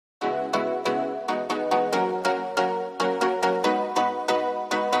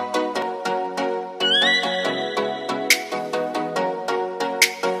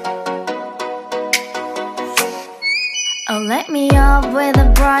with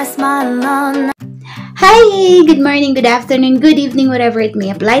a bright smile on. Hi! Good morning, good afternoon, good evening, whatever it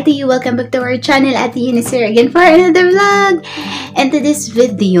may apply to you. Welcome back to our channel, Ating here again for another vlog. And to this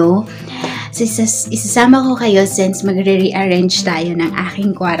video, isasama ko kayo since magre-rearrange tayo ng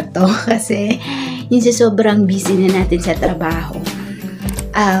aking kwarto kasi yun sa sobrang busy na natin sa trabaho.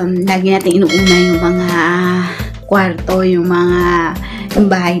 Lagi natin inuuna yung mga kwarto, yung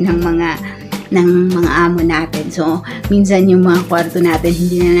bahay ng mga amo natin. So, minsan yung mga kwarto natin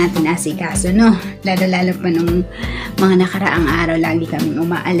hindi na natin asikaso, no? Lalo pa nung mga nakaraang araw lagi kaming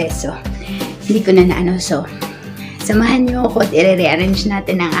umaalis. So, hindi ko na naano. So, samahan niyo ako at i-rearrange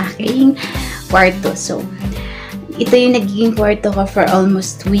natin ang aking kwarto. So, ito yung nagiging kwarto ko for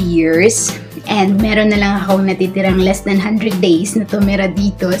almost 2 years. And meron na lang akong natitirang less than 100 days na tumira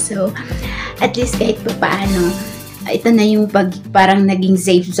dito. So, at least kahit pa paano, ito na yung parang naging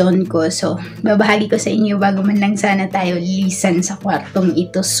safe zone ko. So, babahagi ko sa inyo bago man lang sana tayo lisan sa kwartong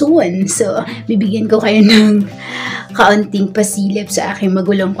ito soon. So, bibigyan ko kayo ng kaunting pasilip sa aking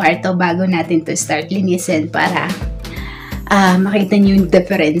magulong kwarto bago natin to start linisin para makita niyo yung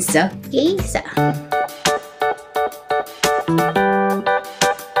difference. Okay?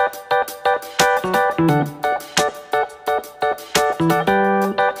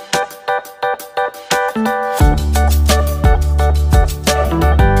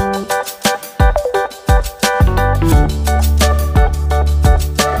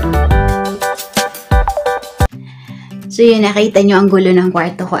 So, yun, nakita nyo ang gulo ng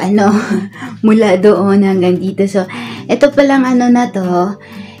kwarto ko. Mula doon hanggang dito. So, ito palang na to.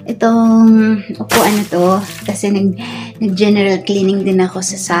 Itong upuan na to. Kasi nag-general cleaning din ako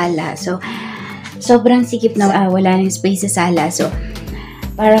sa sala. So, sobrang sikip na wala ng space sa sala. So,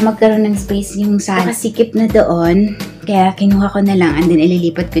 para magkaroon ng space yung sala, sikip na doon. Kaya kinuha ko na lang and then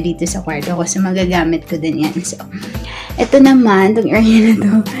ililipat ko dito sa kwarto ko. So, magagamit ko din yan. So, ito naman, itong area na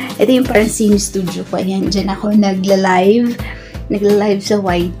to. Ito yung parang scene studio ko. Ayan, dyan ako nagla-live sa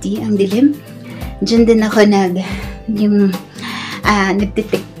YT. Ang dilim. Dyan din ako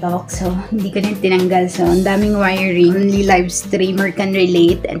nagtitiktok. So, hindi ko na tinanggal. So, ang daming wiring. Only live streamer can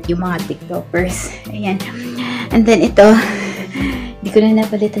relate at yung mga tiktokers. Ayan. And then, ito, hindi ko na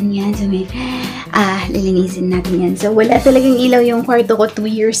napalitan yan. So, lilinisin natin yan. So, wala talagang ilaw yung kwarto ko 2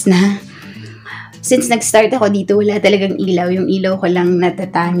 years na. Since nag-start ako dito, wala talagang ilaw. Yung ilaw ko lang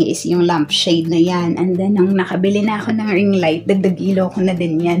natatangi is yung lampshade na yan. And then, nung nakabili na ako ng ring light, dagdag ilaw ko na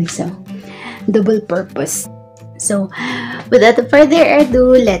din yan. So, double purpose. So, without further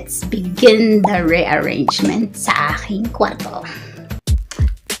ado, let's begin the rearrangement sa aking kwarto.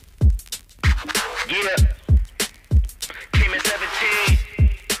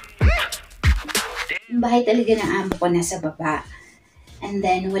 Yung bahay talaga ng amo ko nasa baba. And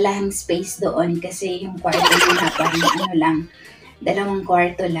then, walang space doon kasi yung kwarto nila parang 2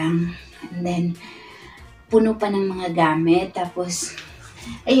 kwarto lang. And then, puno pa ng mga gamit. Tapos,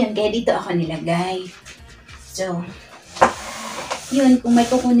 ayun, kaya dito ako nilagay. So, yun, kung may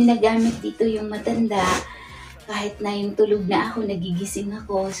kukunin na gamit dito yung matanda, kahit na yung tulog na ako, nagigising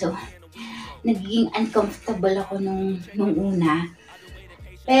ako. So, nagiging uncomfortable ako nung una.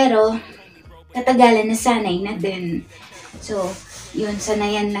 Pero, katagalan na sanay na din. So, yun,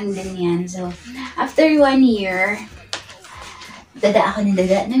 sanayan lang din yan. So, after 1 year, dada ako ng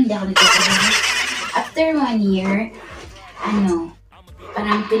dada. No, hindi ako nagkakaroon. After 1 year,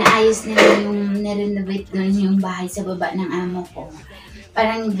 parang pinaayos nila yung na-renovate doon yung bahay sa baba ng amo ko.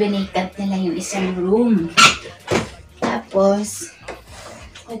 Parang binakant nila yung isang room. Tapos,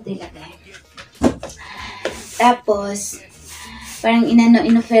 parang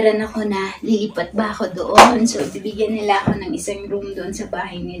inoferan ako na lilipat ba ako doon. So, bibigyan nila ako ng isang room doon sa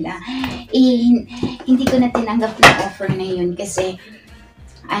bahay nila. Hindi ko na tinanggap na offer na yun kasi,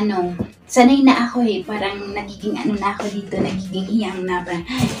 sanay na ako parang nagiging na ako dito, nagiging hiyang na. Parang,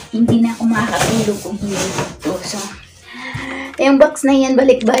 hindi na ako makakatulog kung hindi dito. So, yung box na yan,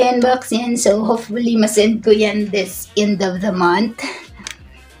 balikbayan box yan. So, hopefully, masend ko yan this end of the month.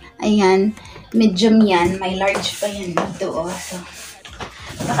 Ayan. Medium yan. May large pa yan dito. So,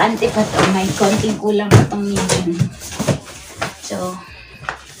 bakante pa to. May konting kulang pa tong medium. So,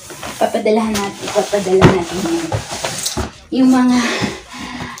 papadala natin yan. Yung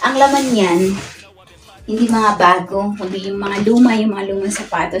ang laman yan, hindi mga bago, kundi yung mga lumang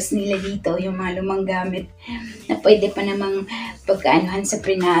sapatos nila dito, yung mga lumang gamit na pwede pa namang pagkaanuhan sa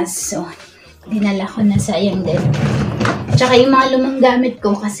Pinas. So, dinala ko na, sayang din. Tsaka yung mga lumang gamit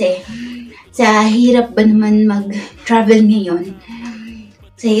ko kasi sa hirap ba naman mag-travel ngayon.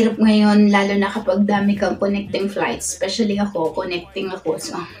 Sa hirap ngayon, lalo na kapag dami kang connecting flights. Especially ako, connecting ako.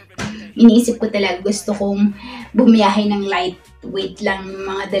 So, iniisip ko talaga gusto kong bumiyahe ng lightweight lang yung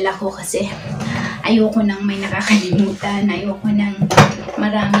mga dala ko kasi ayoko nang may nakakalimutan, ayoko nang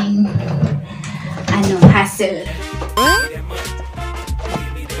maraming hassle.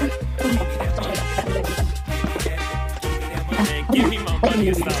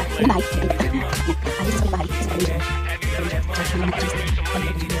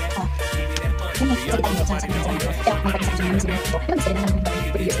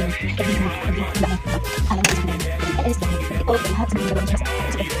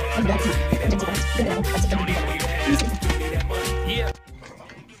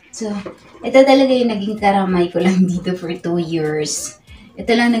 So, ito talaga yung naging karamay ko lang dito for 2 years. Ito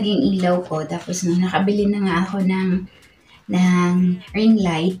lang naging ilaw ko. Tapos nung nakabili na nga ako ng ring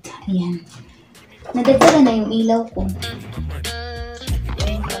light, ayan. Nadagdagan na yung ilaw ko.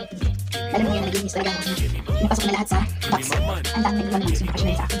 Alam mo yan, nag-inis talaga ako. Pinapasok na lahat sa box. Ang dami nag-iwan naman. Yung passion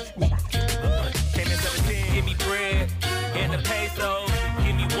na sa akin. Wala ba?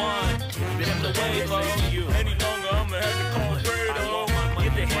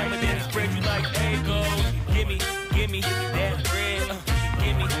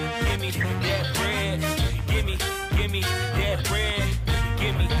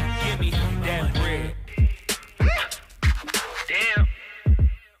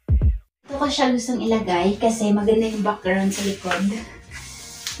 Ito ko siya gustong ilagay kasi maganda yung background sa likod.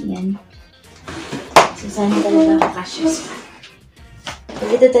 Ayan. So, sana talaga ako kasya sa. Pag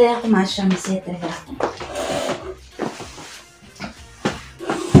ito talaga kumasya, masaya talaga ako.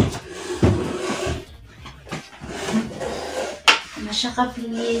 Kumasya ka,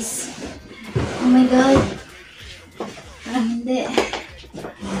 please. Oh my God. Parang hindi.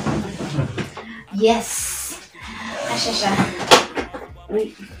 Yes! Kasya siya.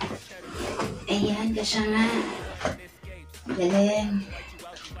 Uy. Ayan, kasya nga. Galing.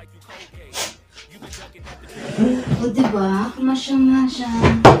 O, diba? Kumasya nga siya.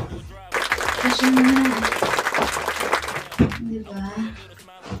 Kasya nga. Diba?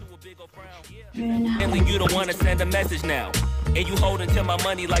 You don't want to send a message now. And you holding to my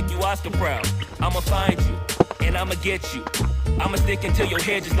money like you Oscar proud. I'ma find you, and I'ma get you. I'ma stick into your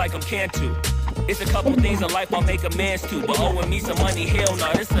head just like I'm Cantu. It's a couple things in life I'll make amends to, but owing me some money, hell no,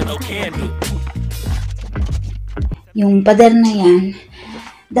 this a no can do. Yung pader na yan,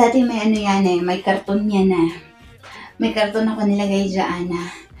 dati may yan may karton yan na. May karton ako nilagay dyan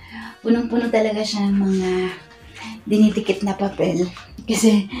na punong-puno talaga siya ng mga dinidikit na papel.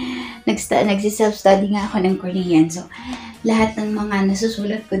 Kasi nagsi-self-study nga ako ng Korean. So, lahat ng mga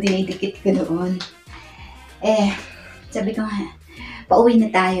nasusulat ko, dinidikit ko doon. Sabi ko nga, pauwi na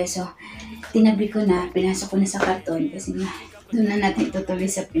tayo. So, tinabi ko na, pinasok ko na sa karton kasi nga, doon na natin tutuloy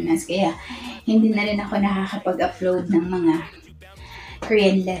sa Pinas. Kaya, hindi na rin ako nakakapag-upload ng mga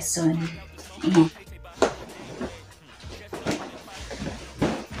Korean lesson. Ayan.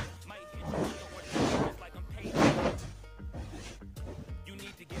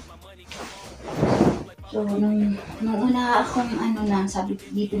 So, nung una akong sabi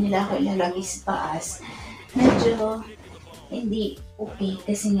dito nila ako ilalagay sa taas, medyo hindi okay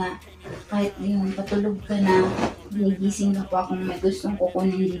kasi nga kahit yung patulog ka na, ginigising ka pa kung may gustong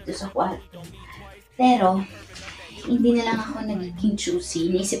kukunin dito sa kwarto. Pero, hindi na lang ako nagiging choosy.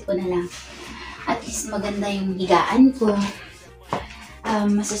 Inisip ko na lang, at least maganda yung higaan ko.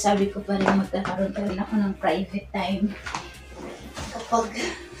 Masasabi ko pa rin magkakaroon pa rin ako ng private time. Kapag,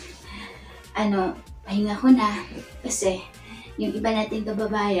 pahinga ko na. Kasi, yung iba nating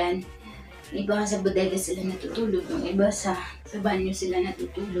kababayan, yung iba sa bodega sila natutulog, yung iba sa banyo sila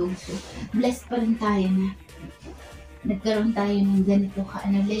natutulog. So, blessed pa rin tayo na nagkaroon tayo ng ganito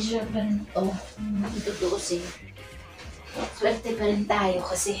leisure pa rin ito. Tutuusin. Swerte pa rin tayo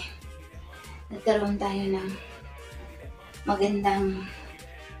kasi nagkaroon tayo ng magandang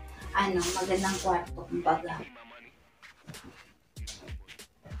kwarto, kumbaga.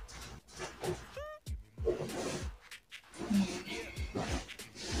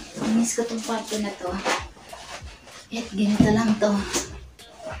 Miss ko tong kwarto na to. At ganito lang to.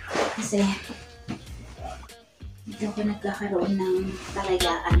 Kasi dito ako nagkakaroon ng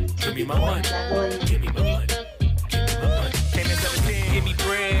talagaan. Give me my money. Give me my money. Give me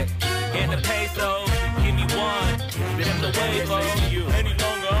bread and a peso. Give me one. Then I'm the way for you. Any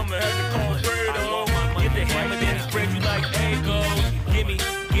longer I'ma have to call Kwarto. Get the hammer then spread you like akoy. Give me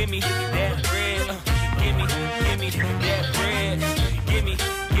that bread. Give me that bread.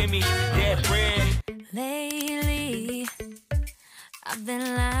 Give me that bread. Lately, I've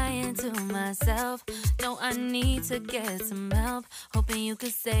been lying to myself. No, I need to get some help. Hoping you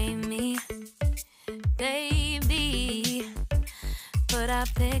could save me, baby. Put our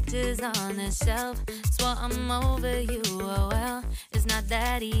pictures on the shelf. Swore I'm over you, oh well, it's not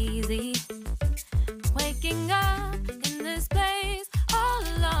that easy. Waking up in this place all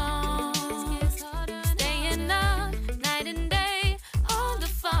alone. Staying up night and day on the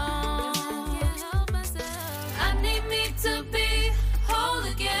phone. I need me to be whole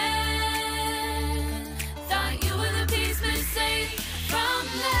again. Thought you were the piece missing from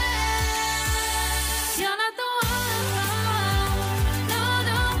that. You're not the one, no,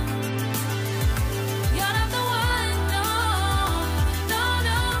 no. You're not the one, no, no,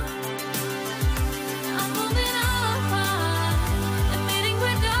 no. I'm moving on, admitting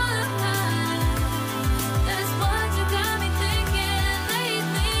we're done. That's what you got me thinking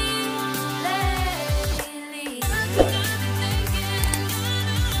lately. What you got me thinking.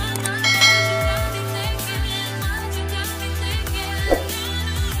 What you got me thinking.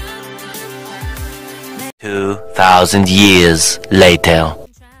 2,000 years later.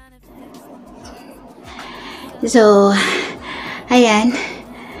 So, ayan.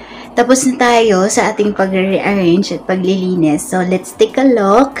 Tapos na tayo sa ating pag-rearrange at paglilinis. So, let's take a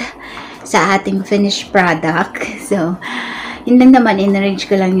look sa ating finished product. So, yun lang naman, in-arrange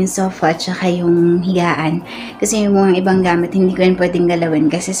ko lang yung sofa at saka yung higaan. Kasi yung mga ibang gamit, hindi ko yun pwedeng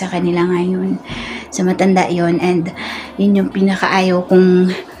galawin kasi sa kanila ngayon. Sa matanda yon, and yun yung pinakaayaw kong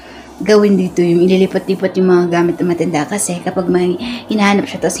gawin dito, yung ililipat-lipat yung mga gamit na matanda. Kasi kapag may hinahanap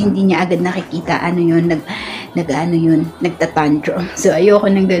siya, tapos hindi niya agad nakikita, ano yun, nagtatantrum. So, ayoko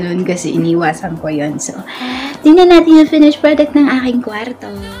nang ganun kasi iniwasan ko yun. So, tingnan natin yung finished product ng aking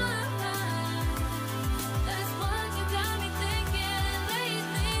kwarto. That's what you got me thinking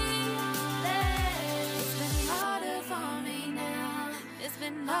lately. It's been harder for me now. It's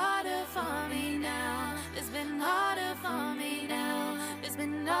been harder for me now. It's been harder for me now. It's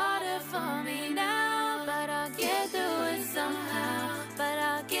been harder for me now. But I'll get through it somehow. But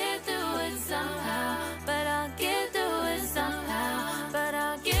I'll get through it somehow. But I'll get through it somehow. But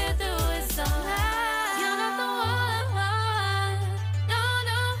I'll get through it somehow. You're not the one. No,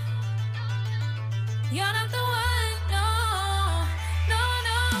 no. You're not the one, no, no,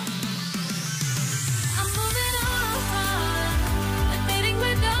 no. I'm moving on, admitting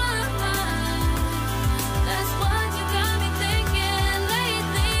we're done. That's what you got me thinking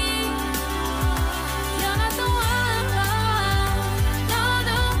lately. You're not the one, no,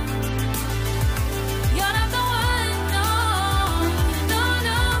 no. You're not the one, no, no,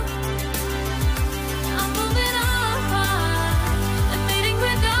 no. I'm moving on, admitting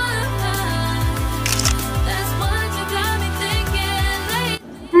we're done. That's what you got me thinking lately.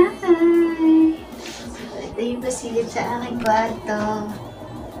 Hi! So, ito yung pasilip sa aking kwarto.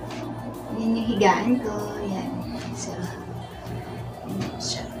 Yan yung higaan ko. Yan. So, yan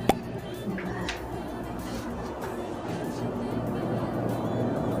siya. Diba?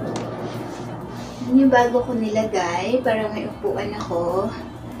 Yan yung bago ko nilagay para may upuan ako.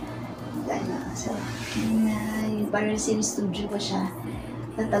 Ano, so, yun na, yung parang studio ko siya.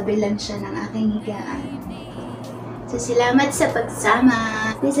 Tatabi lang siya ng aking higaan. So, salamat sa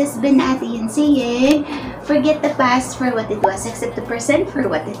pagsama. This has been Ating saying, forget the past for what it was, accept the present for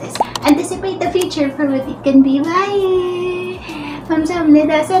what it is, anticipate the future for what it can be. Bye!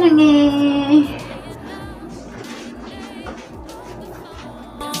 Kamsahamnida, sarangay!